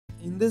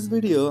In this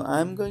video, I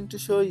am going to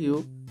show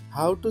you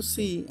how to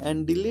see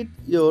and delete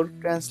your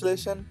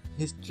translation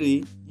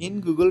history in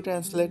Google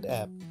Translate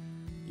app.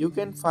 You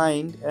can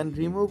find and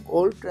remove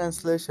old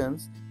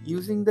translations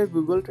using the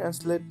Google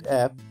Translate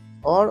app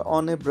or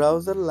on a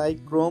browser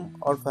like Chrome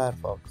or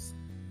Firefox.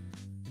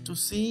 To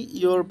see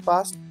your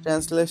past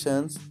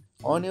translations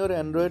on your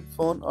Android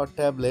phone or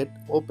tablet,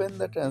 open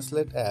the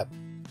Translate app.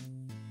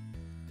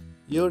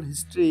 Your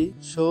history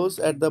shows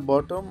at the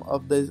bottom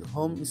of the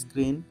home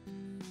screen.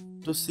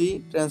 To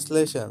see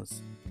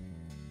translations,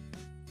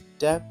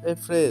 tap a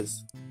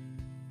phrase.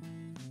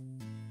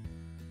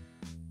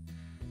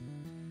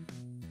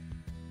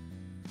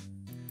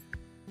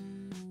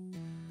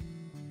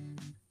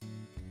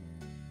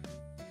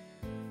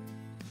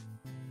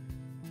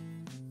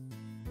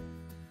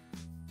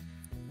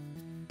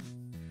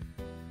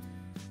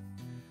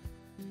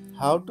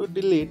 How to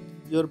delete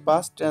your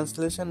past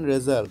translation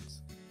results.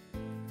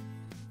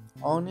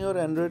 On your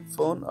Android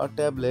phone or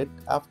tablet,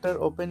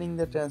 after opening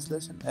the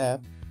translation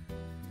app,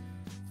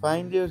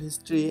 find your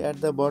history at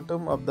the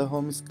bottom of the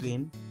home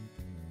screen.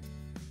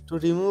 To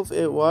remove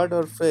a word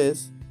or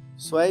phrase,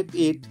 swipe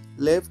it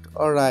left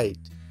or right.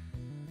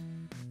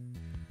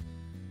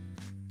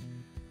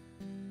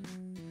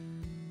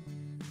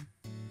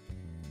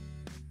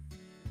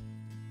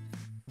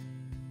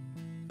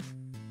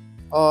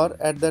 Or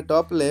at the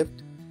top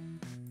left,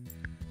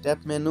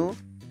 tap Menu,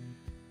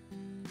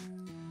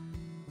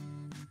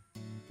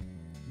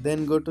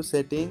 then go to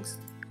Settings,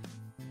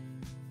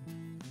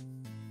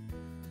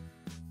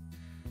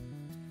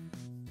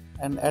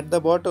 and at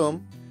the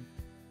bottom,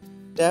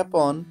 tap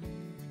on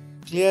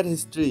Clear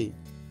History.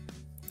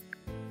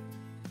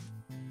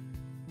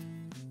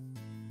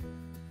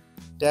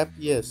 Tap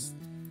Yes.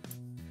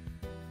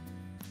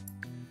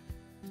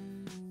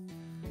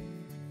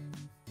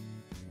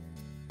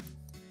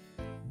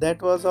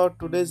 That was our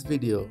today's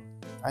video.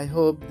 I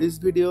hope this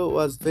video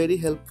was very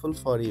helpful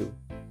for you.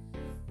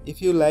 If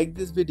you like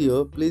this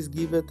video, please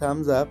give a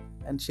thumbs up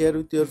and share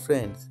with your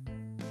friends.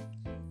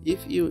 If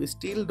you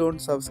still don't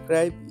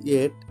subscribe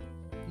yet,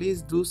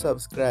 please do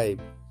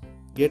subscribe.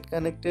 Get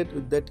connected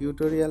with the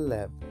tutorial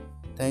lab.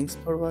 Thanks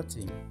for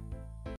watching.